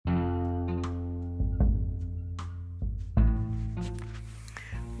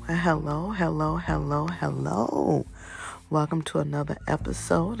Hello, hello, hello, hello. Welcome to another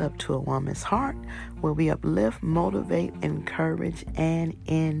episode of To a Woman's Heart, where we uplift, motivate, encourage, and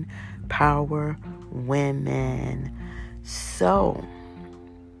empower women. So,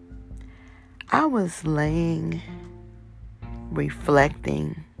 I was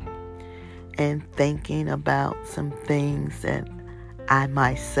reflecting, and thinking about some things that I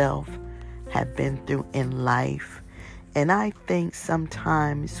myself have been through in life. And I think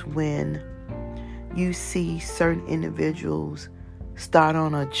sometimes when you see certain individuals start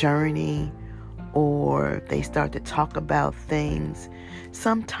on a journey or they start to talk about things,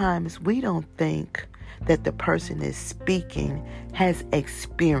 sometimes we don't think that the person is speaking has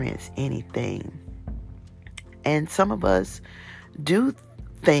experienced anything. And some of us do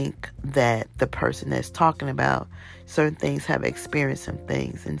think that the person that's talking about certain things have experienced some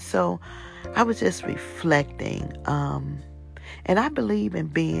things. And so I was just reflecting, and I believe in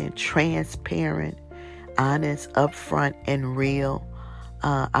being transparent, honest, upfront, and real.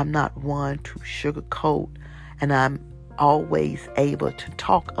 I'm not one to sugarcoat, and I'm always able to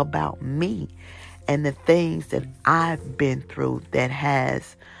talk about me and the things that I've been through that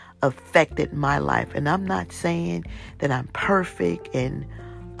has affected my life. And I'm not saying that I'm perfect and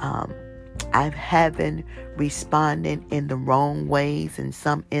I haven't responded in the wrong ways in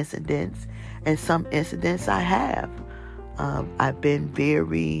some incidents. And some incidents I have. I've been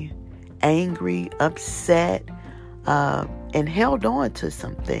very angry, upset, and held on to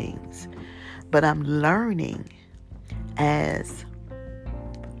some things. But I'm learning as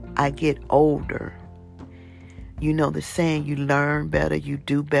I get older. You know the saying, you learn better, you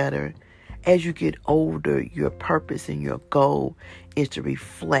do better. As you get older, your purpose and your goal is to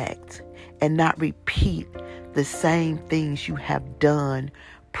reflect and not repeat the same things you have done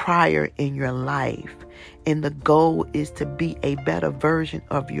prior in your life. And the goal is to be a better version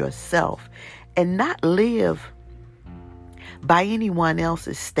of yourself and not live by anyone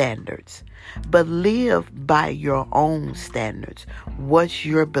else's standards, but live by your own standards. What's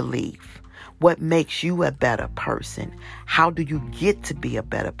your belief? What makes you a better person? How do you get to be a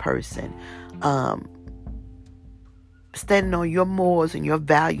better person? Standing on your morals and your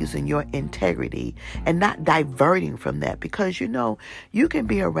values and your integrity and not diverting from that. Because, you can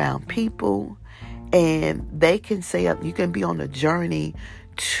be around people and they can say, you can be on a journey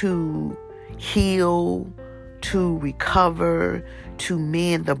to heal, to recover, to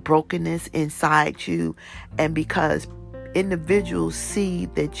mend the brokenness inside you. And because individuals see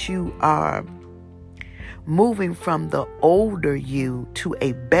that you are moving from the older you to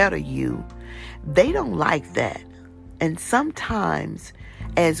a better you, they don't like that. And sometimes,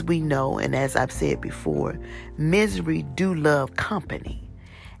 as we know, and as I've said before, misery do love company.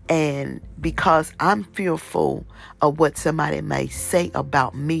 And because I'm fearful of what somebody may say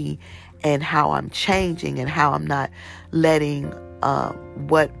about me and how I'm changing and how I'm not letting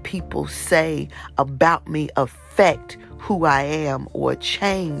what people say about me affect who I am or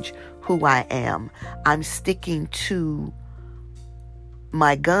change who I am, I'm sticking to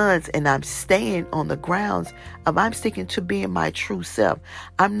my guns and I'm staying on the grounds of I'm sticking to being my true self.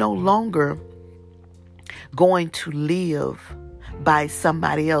 I'm no longer going to live by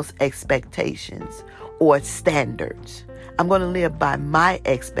somebody else's expectations or standards. I'm going to live by my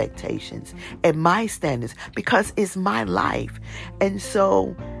expectations and my standards because it's my life. And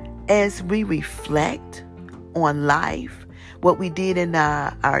so as we reflect on life, what we did in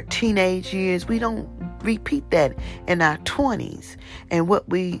our teenage years, we don't repeat that in our 20s. And what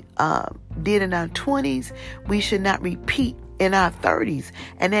we did in our 20s, we should not repeat in our 30s.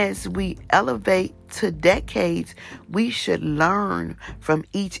 And as we elevate to decades, we should learn from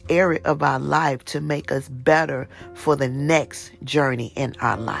each area of our life to make us better for the next journey in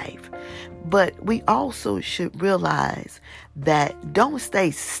our life. But we also should realize that don't stay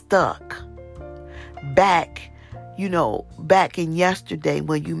stuck back in yesterday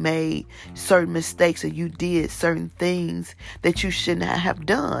when you made certain mistakes or you did certain things that you shouldn't have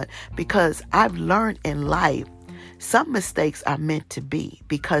done. Because I've learned in life, some mistakes are meant to be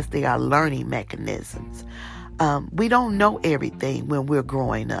because they are learning mechanisms. We don't know everything when we're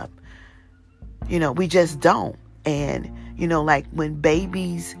growing up. We just don't. And, like when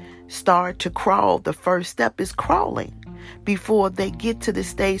babies start to crawl, the first step is crawling before they get to the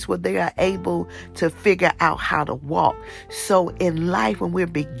stage where they are able to figure out how to walk. So in life, when we're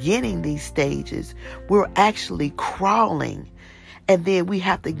beginning these stages, we're actually crawling. And then we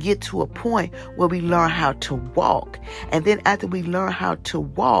have to get to a point where we learn how to walk. And then after we learn how to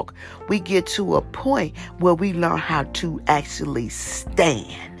walk, we get to a point where we learn how to actually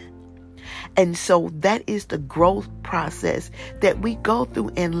stand. And so that is the growth process that we go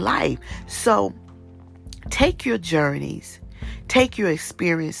through in life. So take your journeys, take your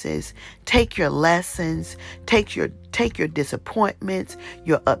experiences, take your lessons, take your disappointments,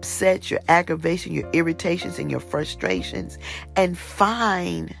 your upsets, your aggravation, your irritations, and your frustrations, and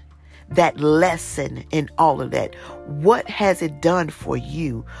find that lesson in all of that. What has it done for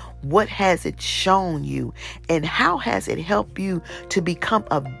you? What has it shown you? And how has it helped you to become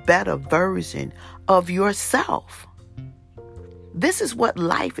a better version of yourself? This is what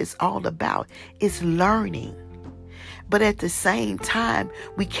life is all about. It's learning. But at the same time,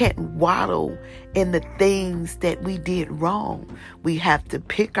 we can't waddle in the things that we did wrong. We have to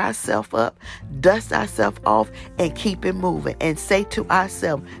pick ourselves up, dust ourselves off, and keep it moving. And say to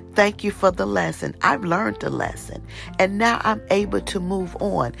ourselves, thank you for the lesson. I've learned the lesson. And now I'm able to move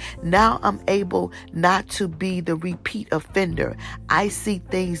on. Now I'm able not to be the repeat offender. I see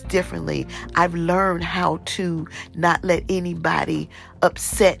things differently. I've learned how to not let anybody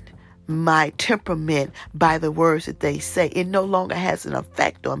upset my temperament by the words that they say. It no longer has an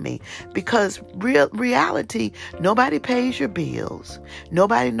effect on me, because reality, nobody pays your bills.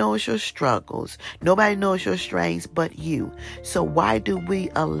 Nobody knows your struggles. Nobody knows your strengths but you. So why do we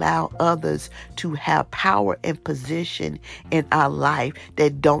allow others to have power and position in our life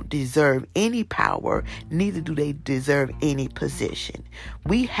that don't deserve any power? Neither do they deserve any position.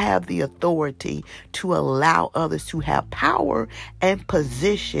 We have the authority to allow others to have power and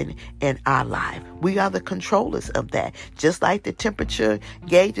position in our life. We are the controllers of that. Just like the temperature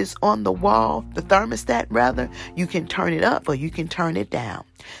gauges on the wall, the thermostat rather, you can turn it up or you can turn it down.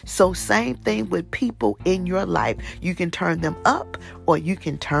 So same thing with people in your life. You can turn them up or you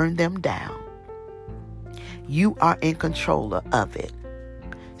can turn them down. You are in control of it.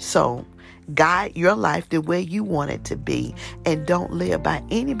 So guide your life the way you want it to be, and don't live by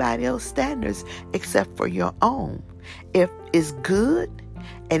anybody else's standards except for your own. If it's good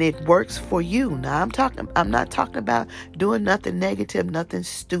and it works for you. Now I'm not talking about doing nothing negative, nothing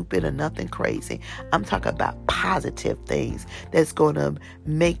stupid, or nothing crazy. I'm talking about positive things that's going to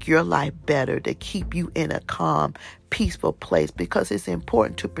make your life better, to keep you in a calm, peaceful place, because it's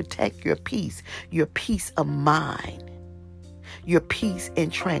important to protect your peace of mind. Your peace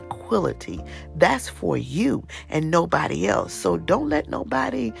and tranquility. That's for you and nobody else. So don't let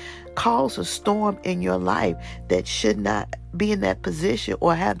nobody cause a storm in your life that should not be in that position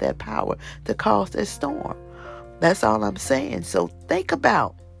or have that power to cause that storm. That's all I'm saying. So think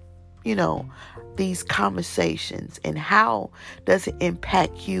about, these conversations and how does it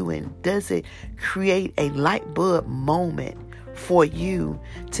impact you, and does it create a light bulb moment for you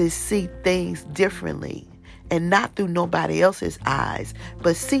to see things differently? And not through nobody else's eyes,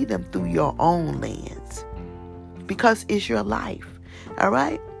 but see them through your own lens. Because it's your life. All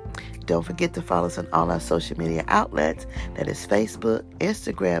right? Don't forget to follow us on all our social media outlets. That is Facebook,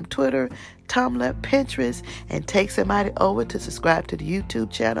 Instagram, Twitter, Tumblr, Pinterest. And take somebody over to subscribe to the YouTube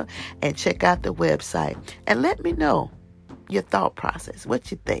channel and check out the website. And let me know your thought process,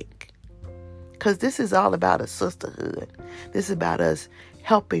 what you think. Because this is all about a sisterhood. This is about us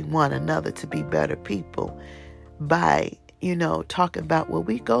helping one another to be better people by, talking about what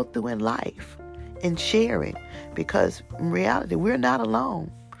we go through in life and sharing. Because in reality, we're not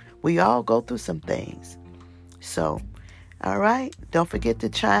alone. We all go through some things. So, all right. Don't forget to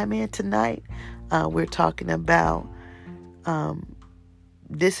chime in tonight. We're talking about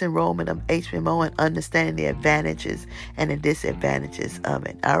disenrollment of HMO and understanding the advantages and the disadvantages of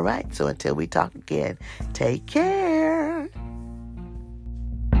it. All right. So until we talk again, take care.